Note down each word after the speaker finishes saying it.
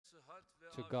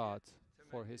to God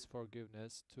for His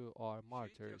forgiveness, to our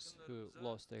martyrs who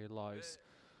lost their lives,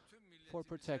 for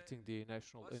protecting the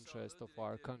national interest of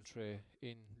our country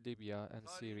in Libya and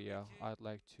Syria. I'd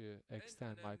like to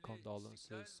extend my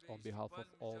condolences on behalf of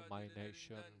all my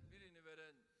nation.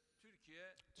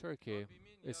 Turkey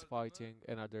is fighting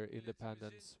another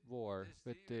independence war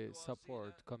with the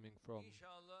support coming from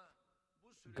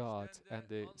God and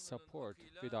the support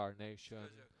with our nation.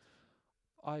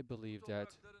 I believe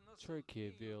that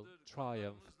Turkey will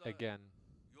triumph again.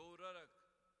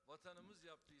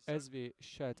 As we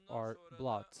shed our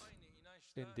blood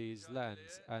in these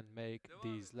lands and make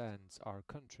these lands our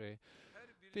country,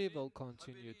 we will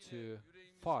continue to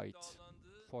fight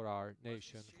for our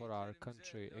nation, for our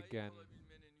country again,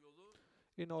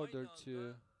 in order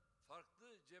to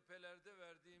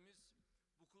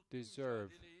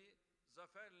deserve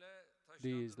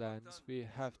these lands. We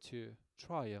have to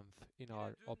triumph in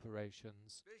our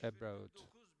operations abroad.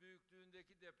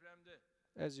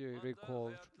 As you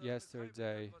recall,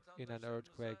 yesterday, in an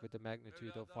earthquake with a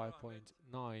magnitude of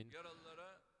 5.9,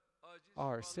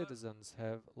 our citizens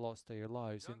have lost their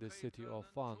lives in the city of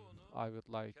Van. I would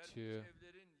like to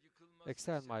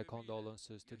extend my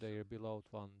condolences to their beloved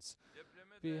ones.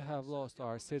 We have lost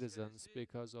our citizens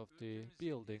because of the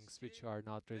buildings which are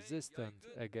not resistant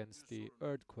against the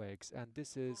earthquakes, and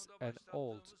this is an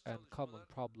old and common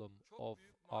problem of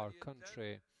our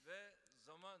country.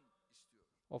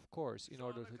 Of course, in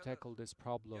order to tackle this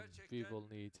problem, we will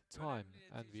need time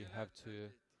and we have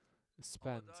to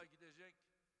spend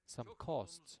some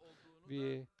costs.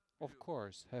 We, of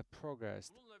course, have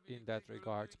progressed in that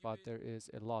regard, but there is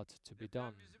a lot to be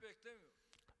done.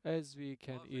 As we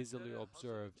can easily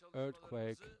observe,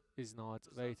 earthquake is not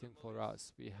waiting for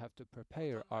us. We have to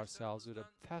prepare ourselves with a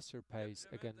faster pace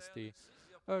against the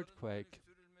earthquake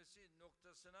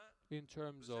in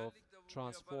terms of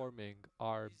transforming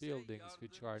our buildings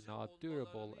which are not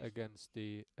durable against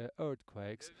the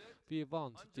earthquakes. We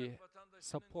want the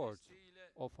support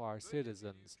of our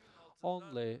citizens.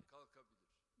 Only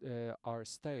our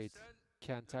state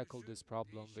can tackle this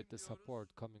problem with the support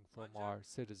coming from our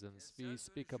citizens. We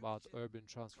speak about urban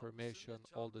transformation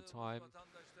all the time,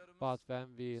 but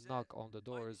when we knock on the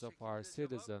doors of our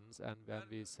citizens and when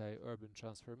we say urban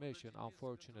transformation,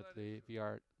 unfortunately, we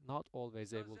are not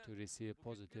always able to receive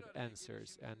positive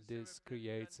answers, and this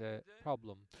creates a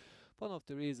problem. One of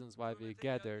the reasons why we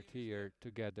gathered here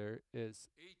together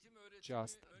is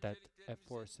just that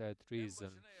aforesaid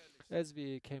reason. As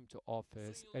we came to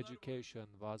office, education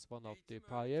was one of the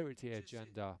priority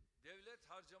agenda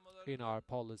in our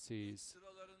policies.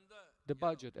 The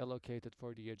budget allocated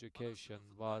for the education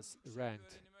was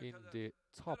ranked in the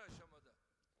top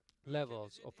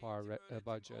levels of our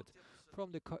budget,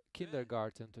 from the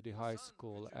kindergarten to the high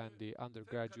school and the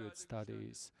undergraduate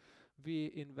studies.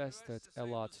 We invested a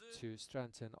lot to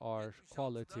strengthen our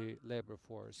quality labor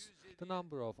force. The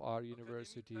number of our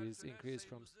universities increased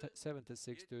from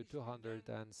 76 to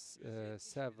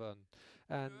 207,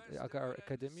 and our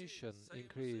academician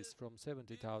increased from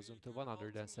 70,000 to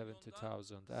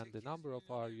 170,000, and the number of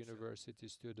our university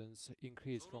students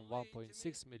increased from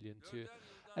 1.6 million to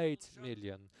 8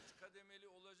 million.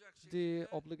 The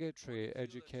obligatory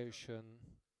education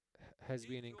has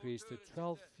been increased to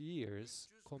 12 years,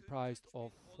 comprised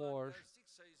of 4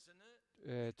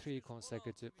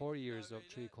 years of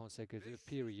 3 consecutive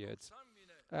periods,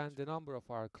 and the number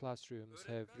of our classrooms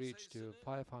have reached to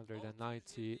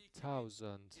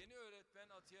 590,000.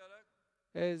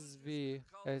 As we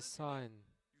assign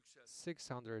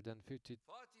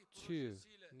 652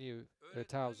 new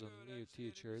thousand new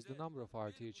teachers, the number of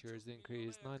our teachers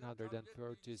increased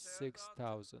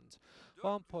 936,000.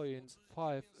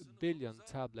 1.5 billion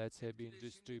tablets have been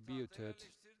distributed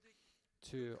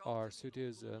to our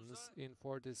citizens in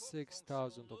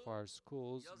 46,000 of our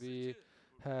schools. We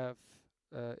have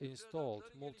installed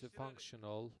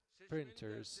multifunctional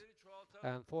printers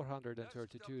and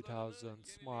 432,000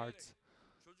 smart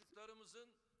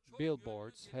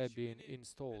billboards have been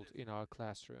installed in our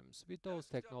classrooms. With those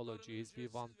technologies, we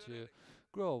want to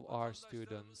grow our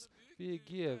students. We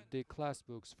give the class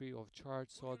books free of charge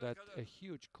so that a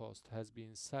huge cost has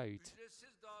been saved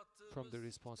from the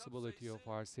responsibility of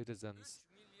our citizens.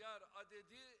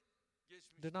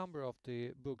 The number of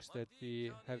the books that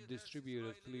we have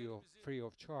distributed free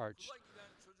of charge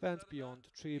went beyond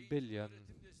 3 billion,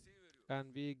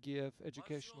 and we give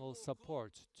educational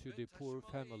support to the poor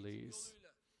families.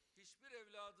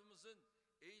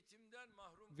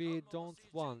 We don't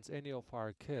want any of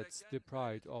our kids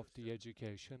deprived of the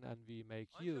education, and we make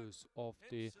use of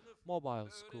the mobile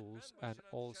schools and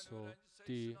also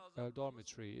the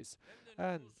dormitories.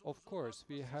 And of course,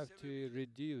 we have to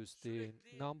reduce the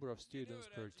number of students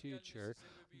per teacher,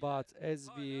 but as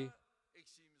we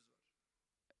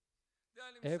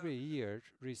every year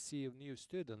receive new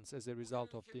students as a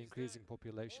result of the increasing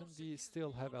population, we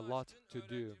still have a lot to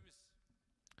do.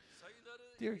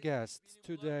 Dear guests,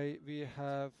 today we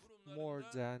have more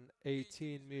than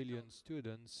 18 million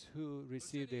students who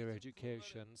receive their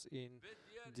educations in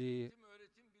the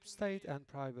state and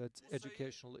private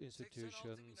educational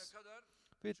institutions.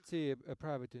 With the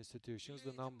private institutions,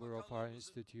 the number of our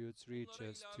institutes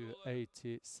reaches to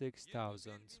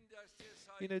 86,000.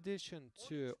 In addition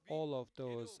to all of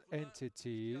those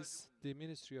entities, the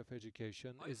Ministry of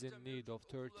Education is in need of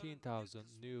 13,000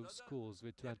 new schools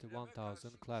with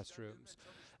 21,000 classrooms.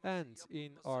 And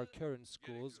in our current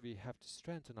schools, we have to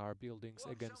strengthen our buildings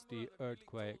against the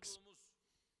earthquakes.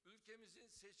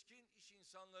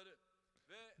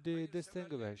 The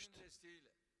distinguished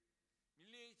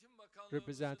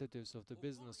representatives of the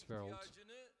business world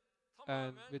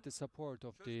and with the support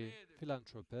of the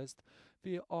philanthropist,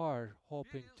 we are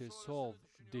hoping to solve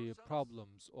the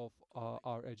problems of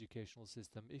our educational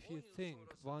system. If you think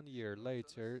 1 year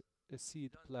later, a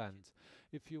seed plant,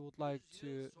 if you would like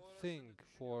to think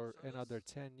for another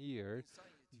 10 years,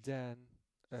 then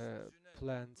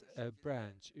plant a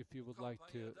branch. If you would like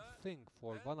to think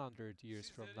for 100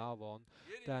 years from now on,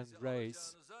 then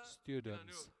raise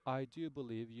students. I do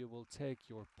believe you will take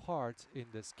your part in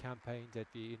this campaign that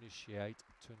we initiate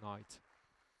tonight.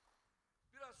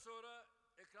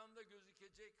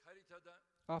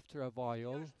 After a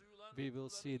while, we will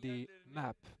see the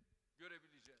map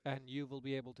and you will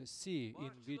be able to see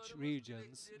in which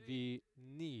regions we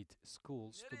need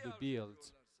schools to be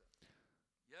built.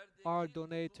 Our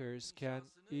donators can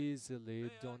easily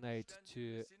donate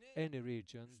to any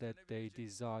region that they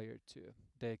desire to.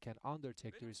 They can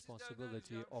undertake the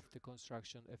responsibility of the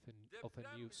construction of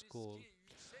a new school.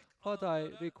 What I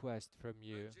request from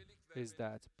you is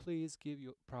that please give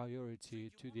your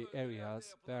priority to the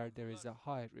areas where there is a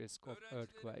high risk of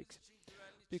earthquakes,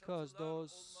 because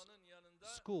those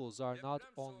schools are not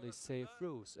only safe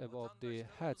roofs above the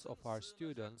heads of our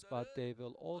students, but they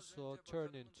will also turn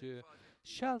into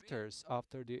shelters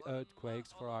after the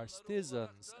earthquakes for our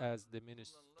citizens, as the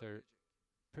minister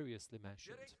previously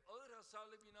mentioned.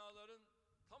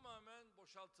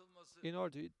 In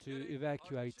order to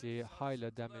evacuate the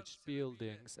highly damaged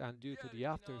buildings and due to the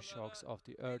aftershocks of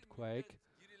the earthquake,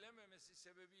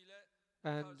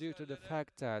 and due to the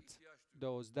fact that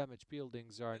those damaged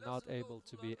buildings are not able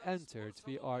to be entered,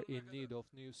 we are in need of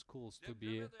new schools to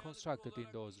be constructed in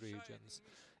those regions.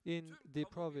 In the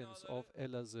province of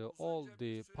Elazığ, all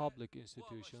the public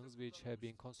institutions which have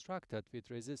been constructed with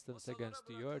resistance against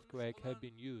the earthquake have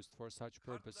been used for such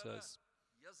purposes.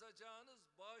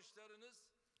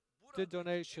 The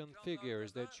donation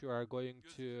figures that you are going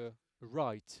to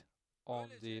write on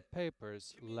the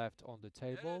papers left on the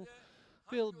table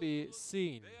will be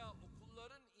seen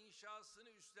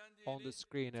on the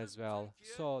screen as well,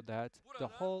 so that the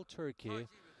whole Turkey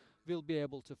will be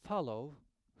able to follow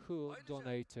who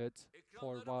donated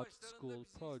for what school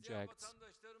projects.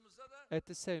 At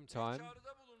the same time,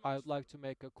 I would like to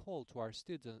make a call to our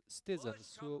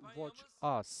citizens who watch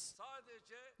us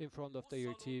in front of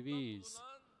their TVs.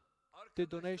 The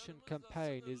donation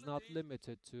campaign is not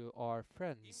limited to our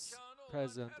friends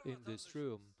present in this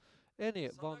room. Any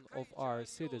one of our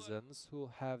citizens who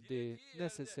have the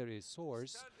necessary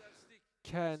source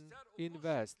can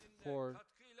invest for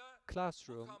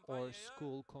classroom or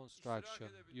school construction.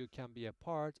 You can be a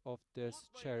part of this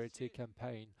charity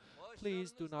campaign.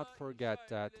 Please do not forget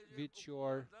that with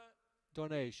your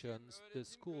donations, the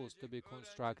schools to be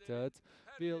constructed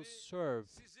will serve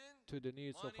to the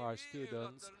needs of our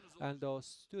students, and those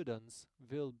students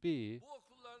will be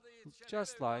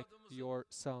just like your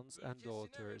sons and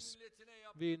daughters.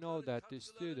 We know that the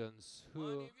students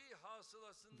who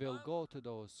will go to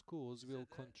those schools will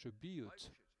contribute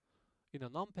in a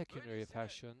non-pecuniary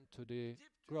fashion to the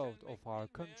growth of our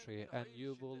country, and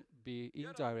you will be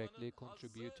indirectly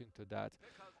contributing to that.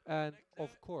 And of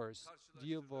course,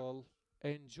 you will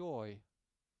enjoy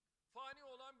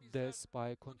this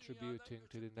by contributing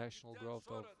to the national growth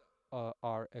of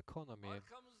our economy.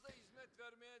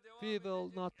 We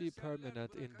will not be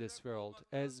permanent in this world.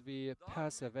 As we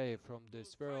pass away from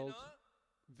this world,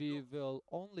 we will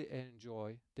only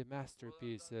enjoy the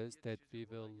masterpieces that we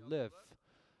will live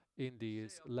in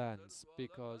these lands,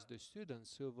 because the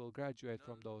students who will graduate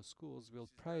from those schools will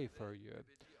pray for you.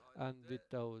 And with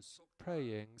those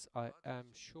prayings, I am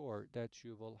sure that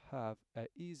you will have an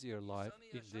easier life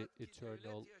in the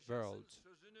eternal world.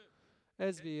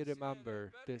 As we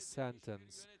remember this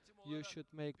sentence, you should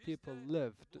make people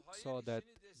live so that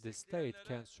the state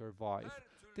can survive.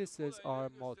 This is our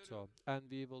motto, and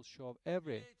we will show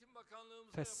every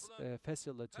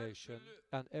facilitation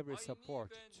and every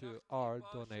support to our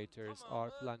donators,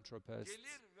 our philanthropists.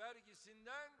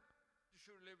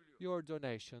 Your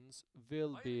donations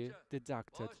will be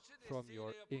deducted from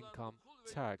your income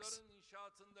tax,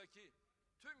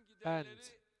 and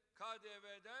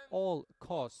all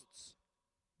costs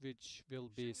which will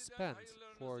be spent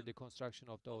for the construction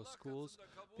of those schools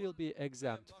will be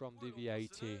exempt from the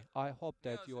VAT. I hope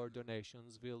that your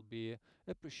donations will be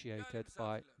appreciated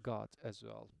by God as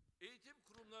well.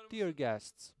 Dear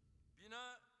guests,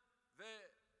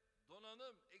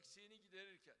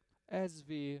 as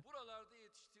we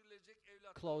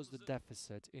close the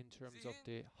deficit in terms of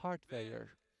the hardware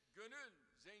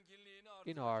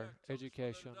in our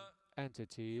education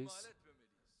entities,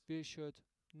 we should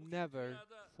never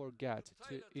forget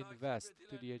to invest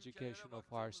to the education of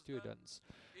our students.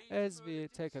 As we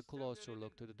take a closer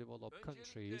look to the developed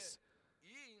countries,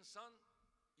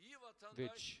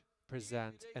 which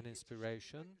present an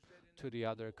inspiration to the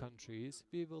other countries,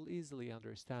 we will easily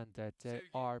understand that they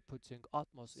are putting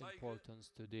utmost importance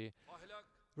to the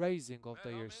raising of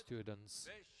their students,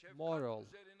 moral,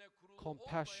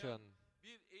 compassion.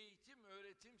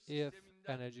 If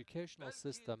an educational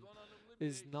system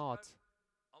is not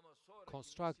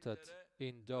constructed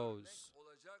in those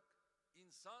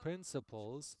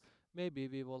principles, maybe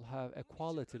we will have a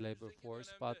quality labor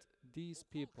force, but these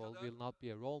people will not be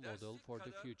a role model for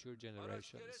the future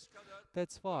generations.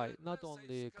 That's why not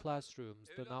only classrooms,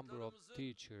 the number of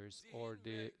teachers or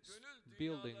the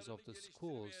buildings of the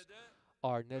schools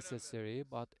are necessary,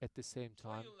 but at the same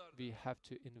time we have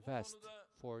to invest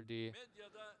for the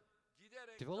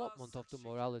development of the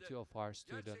morality of our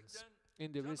students.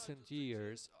 In the recent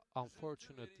years,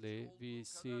 unfortunately, we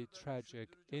see tragic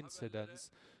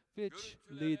incidents which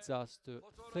leads us to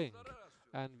think,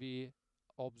 and we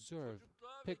observe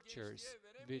pictures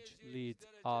which lead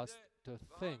us to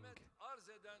think.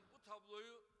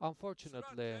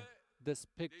 Unfortunately, this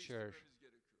picture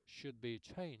should be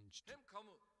changed,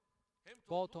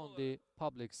 both on the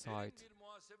public side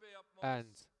and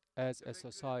as a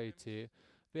society.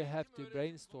 We have to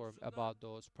brainstorm about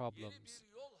those problems.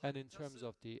 And in terms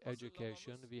of the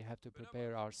education, we have to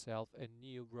prepare ourselves a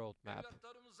new roadmap.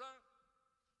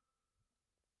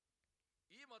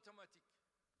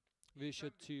 We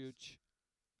should teach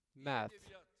math,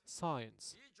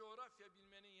 science,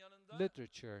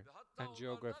 literature, and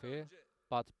geography.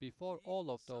 But before all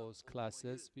of those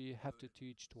classes, we have to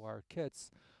teach to our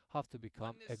kids how to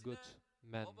become a good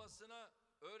man.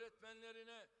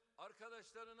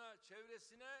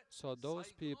 So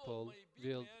those people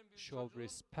will show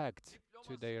respect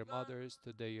to their mothers,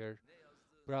 to their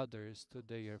brothers, to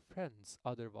their friends.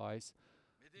 Otherwise,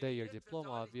 their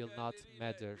diploma will not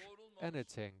matter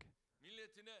anything.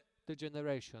 The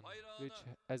generation which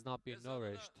has not been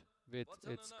nourished with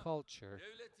its culture,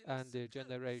 and the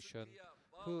generation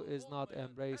who is not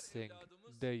embracing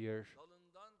their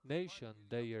nation,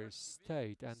 their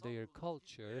state, and their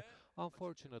culture,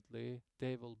 unfortunately,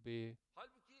 they will be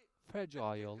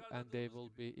fragile and they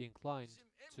will be inclined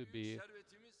to be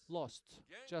lost,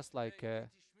 just like a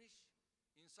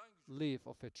leaf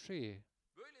of a tree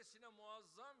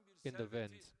in the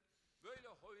wind.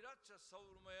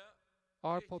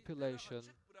 Our population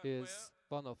is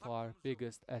one of our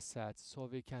biggest assets, so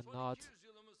we cannot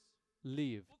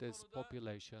leave this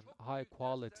population, high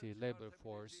quality labor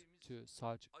force, to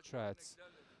such threats.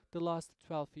 The last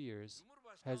 12 years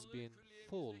has been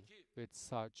full with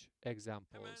such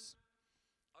examples.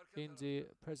 In the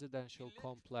presidential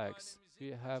complex, we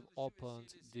have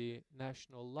opened the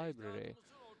National Library.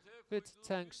 With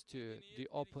thanks to the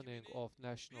opening of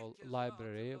National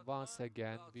Library, once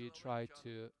again we try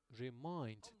to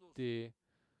remind the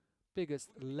biggest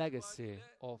legacy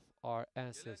of our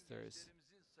ancestors.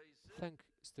 Thanks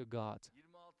to God,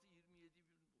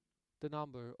 the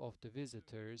number of the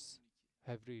visitors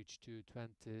have reached to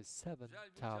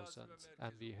 27,000,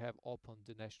 and we have opened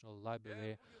the National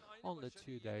Library only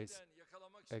 2 days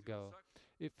ago.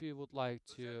 If we would like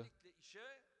to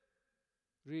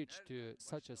reach to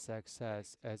such a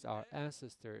success as our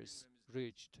ancestors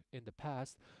reached in the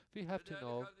past, we have to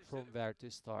know from where to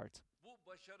start.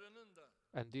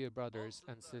 And dear brothers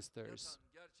and sisters,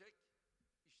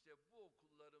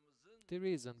 the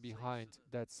reason behind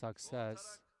that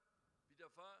success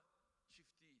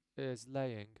is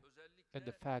laying in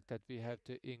the fact that we have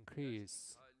to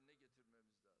increase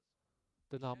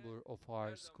the number of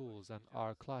our schools and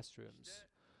our classrooms.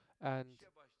 And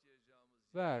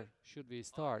where should we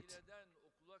start?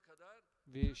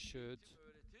 We should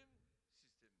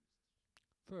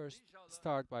first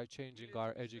start by changing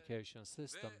our education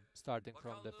system, starting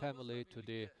from the family to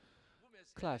the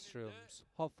classrooms.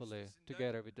 Hopefully,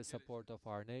 together with the support of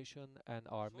our nation and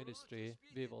our ministry,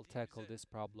 we will tackle this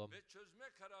problem.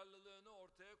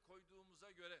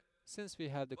 Since we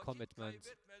have the commitment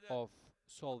of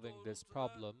solving this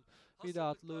problem,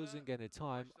 without losing any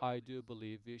time, I do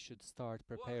believe we should start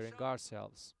preparing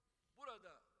ourselves.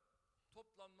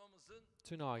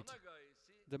 Tonight,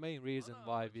 the main reason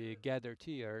why we gathered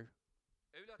here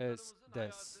is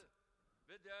this: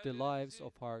 the lives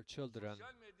of our children,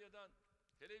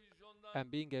 and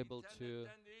being able to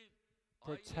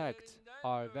protect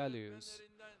our values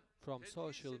from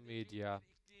social media,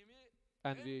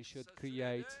 and we should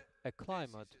create a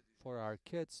climate for our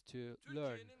kids to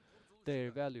learn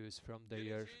their values from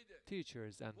their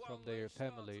teachers and from their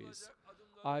families.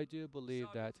 I do believe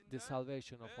that the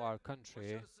salvation of our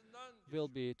country will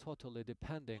be totally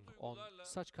depending on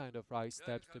such kind of right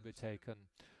steps to be taken.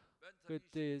 With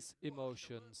these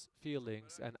emotions,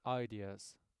 feelings, and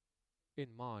ideas in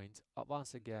mind,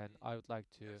 once again, I would like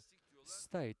to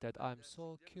state that I'm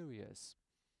so curious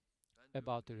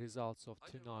about the results of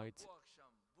tonight's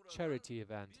charity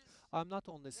event. I'm not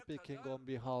only speaking on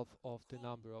behalf of the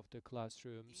number of the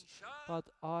classrooms, but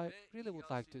I really would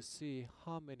like to see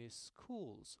how many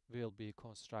schools will be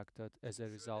constructed as a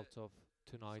result of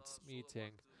tonight's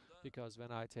meeting, because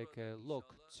when I take a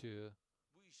look to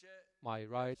my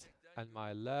right and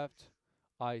my left,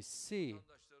 I see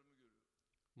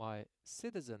my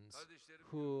citizens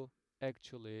who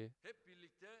actually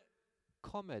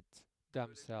commit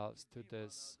themselves to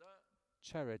this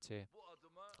charity.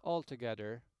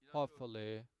 Altogether,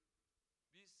 hopefully,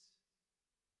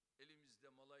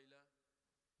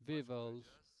 we will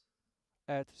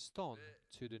add stone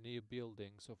to the new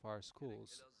buildings of our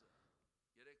schools,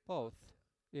 both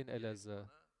in Elazığ,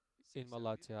 in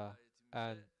Malatya,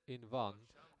 and in Van,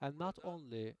 and not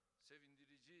only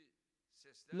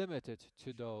limited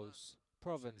to those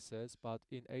provinces, but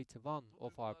in 81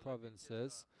 of our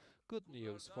provinces, good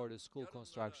news for the school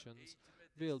constructions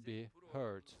will be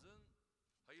heard.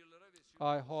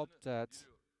 I hope that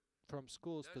from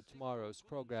schools to tomorrow's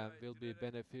program will be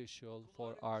beneficial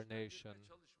for our nation.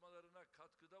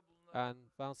 And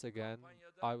once again,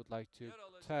 I would like to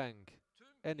thank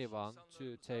anyone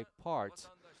to take part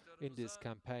in this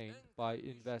campaign by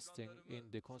investing in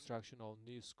the construction of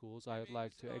new schools. I would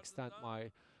like to extend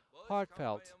my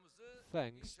heartfelt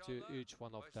thanks to each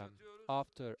one of them.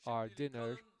 After our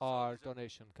dinner, our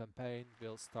donation campaign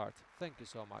will start. Thank you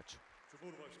so much.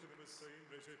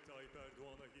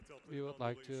 We would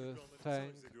like to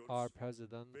thank our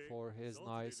president for his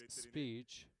nice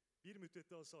speech.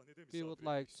 We would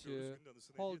like to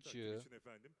hold you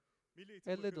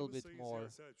a little bit more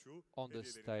on the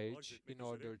stage in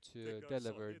order to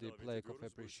deliver the plaque of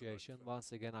appreciation.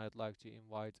 Once again, I'd like to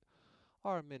invite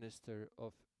our Minister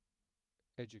of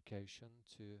Education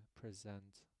to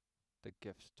present the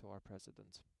gift to our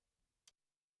president.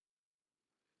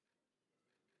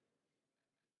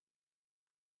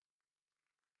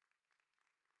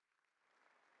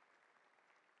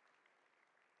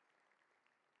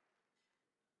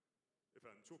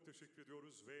 Efendim çok teşekkür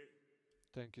ediyoruz ve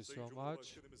Thank you Sayın so much.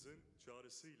 Cumhurbaşkanımızın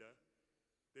çağrısıyla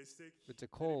destek With the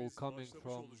call coming başlamış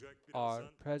from olacak. our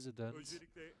Birazdan president,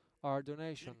 öncelikle our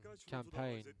donation birkaç notu daha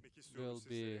campaign arz etmek will istiyoruz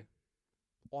be sizlere.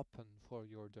 open for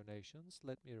your donations.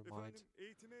 Let me remind Efendim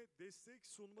eğitime destek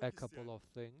sunmak a isteyen, couple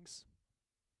of things.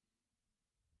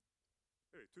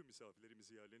 evet tüm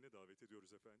misafirlerimizi yerlerine davet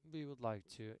ediyoruz efendim. We would like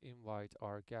to invite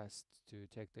our guests to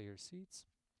take their seats.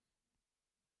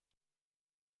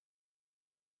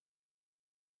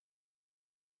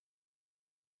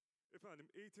 Efendim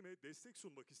eğitime destek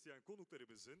sunmak isteyen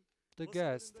konuklarımızın The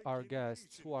masalarında guests are kendileri guests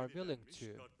için who are willing belirlenmiş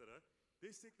to kartlara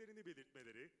desteklerini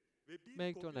belirtmeleri ve bir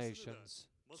make kopyasını da donations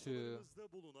to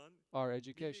masalarımızda bulunan our Milli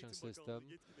education Eğitim Bakanlığı system.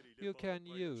 yetkilileriyle You can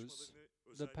use paylaşmalarını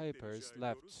the özellikle papers rica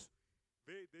left ediyoruz.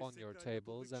 Ve on your destekler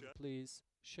tables, and yapıldıkça please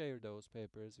share those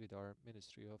papers with our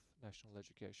Ministry of National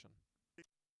Education.